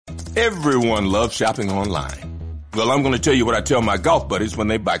Everyone loves shopping online. Well, I'm going to tell you what I tell my golf buddies when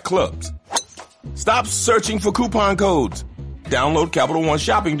they buy clubs. Stop searching for coupon codes. Download Capital One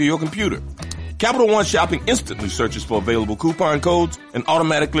Shopping to your computer. Capital One Shopping instantly searches for available coupon codes and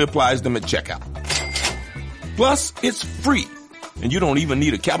automatically applies them at checkout. Plus, it's free, and you don't even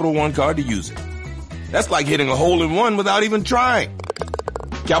need a Capital One card to use it. That's like hitting a hole-in-one without even trying.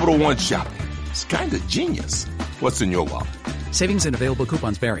 Capital One Shopping. It's kind of genius. What's in your wallet? Savings and available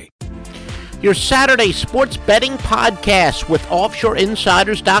coupons vary. Your Saturday sports betting podcast with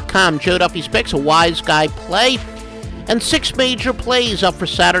OffshoreInsiders.com. Joe Duffy's Picks, a Wise Guy play, and 6 major plays up for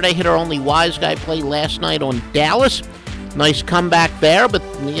Saturday. Hit our only Wise Guy play last night on Dallas. Nice comeback there, but,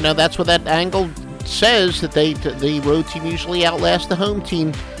 you know, that's what that angle says, that the road team usually outlasts the home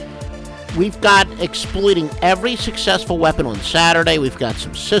team. We've got exploiting every successful weapon on Saturday. We've got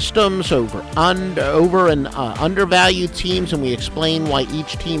some systems over and undervalued teams, and we explain why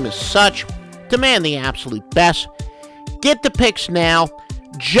each team is such. Demand the absolute best. Get the picks now.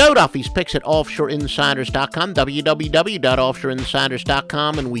 Joe Duffy's Picks at OffshoreInsiders.com,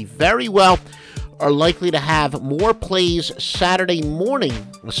 www.offshoreinsiders.com, and we very well are likely to have more plays Saturday morning,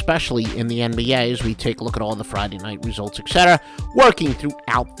 especially in the NBA, as we take a look at all the Friday night results, etc., working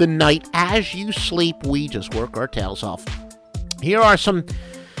throughout the night. As you sleep, we just work our tails off. Here are some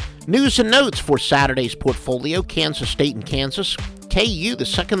news and notes for Saturday's portfolio. Kansas State and Kansas. KU, the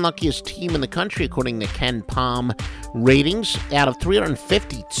second luckiest team in the country, according to Ken Palm ratings. Out of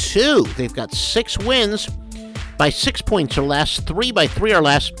 352, they've got 6 wins by 6 points or less, 3 by 3 or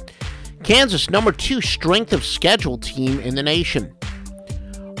less. Kansas, number 2 strength of schedule team in the nation.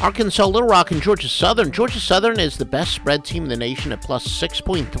 Arkansas, Little Rock, and Georgia Southern. Georgia Southern is the best spread team in the nation at plus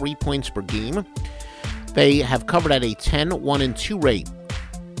 6.3 points per game. They have covered at a 10-1-2 rate.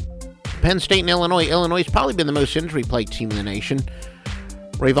 Penn State and Illinois. Illinois has probably been the most injury-plagued team in the nation.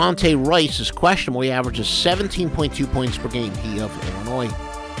 Ravonte Rice is questionable. He averages 17.2 points per game, he of Illinois.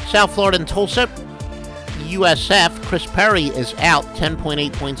 South Florida and Tulsa. USF, Chris Perry is out,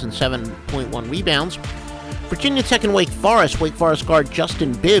 10.8 points and 7.1 rebounds. Virginia Tech and Wake Forest guard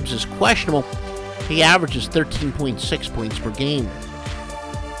Justin Bibbs is questionable. He averages 13.6 points per game.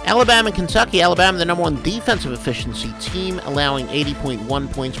 Alabama and Kentucky. Alabama, the number 1 defensive efficiency team, allowing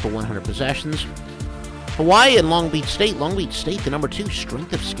 80.1 points per 100 possessions. Hawaii and Long Beach State. Long Beach State, the number 2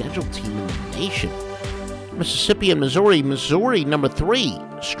 strength of schedule team in the nation. Mississippi and Missouri. Missouri, number 3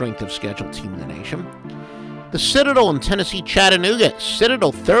 strength of schedule team in the nation. The Citadel and Tennessee Chattanooga.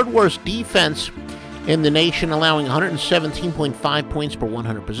 Citadel, 3rd worst defense in the nation, allowing 117.5 points per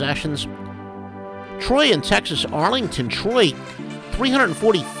 100 possessions. Troy and Texas Arlington. Troy,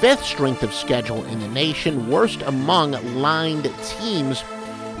 345th strength of schedule in the nation, worst among lined teams.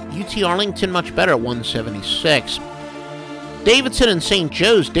 UT Arlington much better at 176. Davidson and St.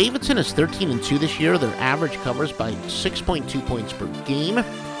 Joe's. Davidson is 13-2 this year. Their average covers by 6.2 points per game.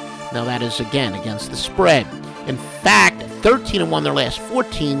 Now that is, again, against the spread. In fact, 13-1 their last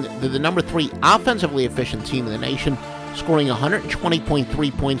 14. They're the number 3 offensively efficient team in the nation, scoring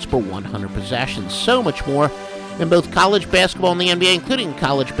 120.3 points per 100 possessions. So much more in both college basketball and the NBA, including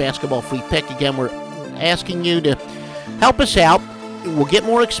college basketball free pick. Again, we're asking you to help us out. We'll get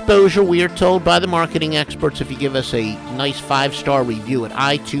more exposure, we are told by the marketing experts, if you give us a nice 5-star review at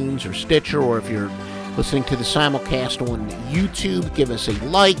iTunes or Stitcher, or if you're listening to the simulcast on YouTube, give us a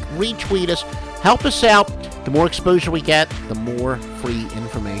like, retweet us, help us out. The more exposure we get, the more free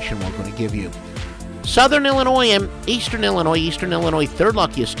information we're going to give you. Southern Illinois and Eastern Illinois. Eastern Illinois, 3rd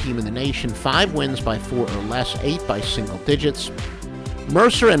luckiest team in the nation, 5 wins by 4 or less, 8 by single digits.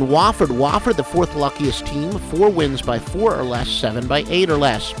 Mercer and Wofford. Wofford, the 4th luckiest team, 4 wins by 4 or less, 7 by 8 or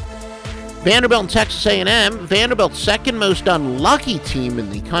less. Vanderbilt and Texas A&M. Vanderbilt, 2nd most unlucky team in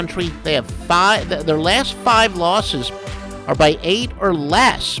the country. They have 5. Their last 5 losses are by 8 or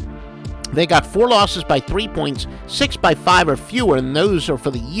less. They got 4 losses by 3 points, 6 by 5 or fewer, and those are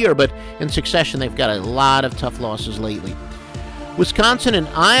for the year, but in succession they've got a lot of tough losses lately. Wisconsin and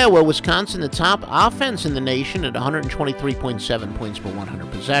Iowa. Wisconsin, the top offense in the nation at 123.7 points per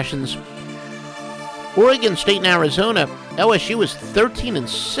 100 possessions. Oregon State and Arizona. OSU is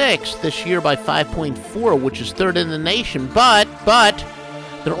 13-6 this year by 5.4, which is 3rd in the nation, but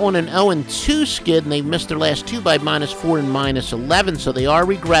they're on an 0-2 skid, and they've missed their last 2 by -4 and -11, so they are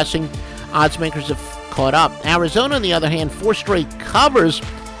regressing. Odds makers have caught up. Arizona, on the other hand, 4 straight covers.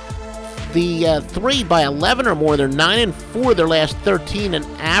 The 3 by 11 or more. They're 9-4 their last 13, an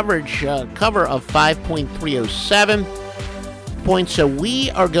average cover of 5.307 points. So we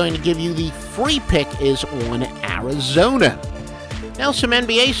are going to give you the free pick is on Arizona. Now some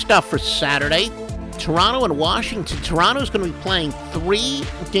NBA stuff for Saturday. Toronto and Washington. Toronto's going to be playing 3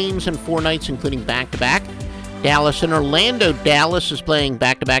 games in 4 nights, including back-to-back. Dallas and Orlando. Dallas is playing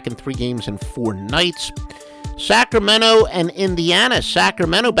back-to-back in 3 games in 4 nights. Sacramento and Indiana.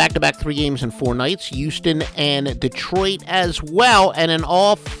 Sacramento back-to-back 3 games in 4 nights. Houston and Detroit as well. And in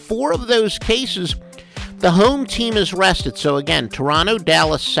all 4 of those cases, the home team is rested. So again, Toronto,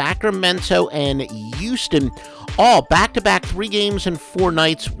 Dallas, Sacramento, and Houston, all back-to-back 3 games in 4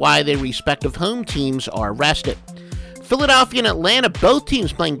 nights, while their respective home teams are rested. Philadelphia and Atlanta, both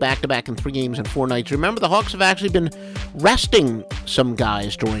teams playing back-to-back in 3 games in 4 nights. Remember, the Hawks have actually been resting some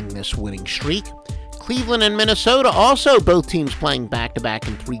guys during this winning streak. Cleveland and Minnesota, also both teams playing back-to-back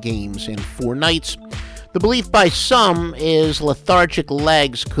in 3 games in 4 nights. The belief by some is lethargic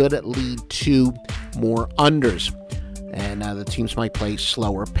legs could lead to more unders, and the teams might play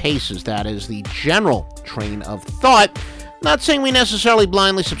slower paces. That is the general train of thought. Not saying we necessarily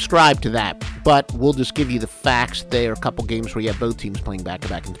blindly subscribe to that, but we'll just give you the facts. There are a couple games where you have both teams playing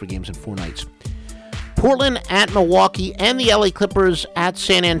back-to-back in 3 games in 4 nights. Portland at Milwaukee and the LA Clippers at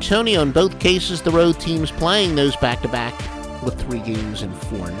San Antonio. In both cases, the road teams playing those back-to-back with 3 games in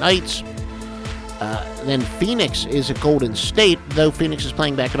 4 nights. Then Phoenix is at Golden State. Though Phoenix is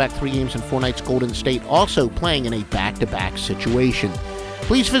playing back-to-back 3 games in 4 nights, Golden State also playing in a back-to-back situation.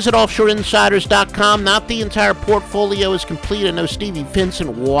 Please visit OffshoreInsiders.com. Not the entire portfolio is complete. I know Stevie Vincent,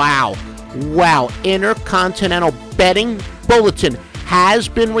 wow, Intercontinental Betting Bulletin has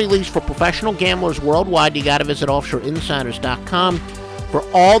been released for professional gamblers worldwide. You got to visit OffshoreInsiders.com for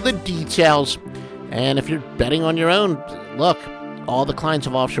all the details. And if you're betting on your own, look, all the clients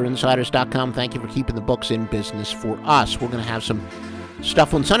of OffshoreInsiders.com, thank you for keeping the books in business for us. We're going to have some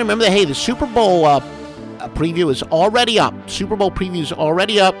stuff on Sunday. Remember that, hey, the Super Bowl preview is already up. Super Bowl preview is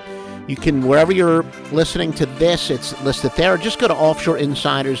already up. You can, wherever you're listening to this, it's listed there. Just go to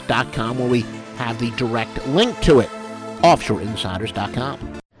OffshoreInsiders.com where we have the direct link to it.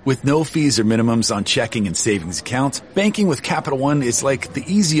 OffshoreInsiders.com. With no fees or minimums on checking and savings accounts, banking with Capital One is like the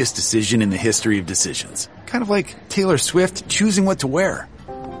easiest decision in the history of decisions. Kind of like Taylor Swift choosing what to wear.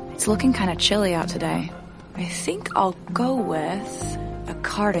 It's looking kind of chilly out today. I think I'll go with a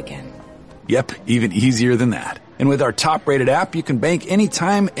cardigan. Yep, even easier than that. And with our top-rated app, you can bank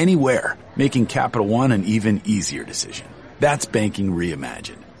anytime, anywhere, making Capital One an even easier decision. That's banking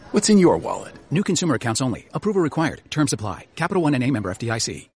reimagined. What's in your wallet? New consumer accounts only. Approval required. Terms apply. Capital One N.A. member FDIC.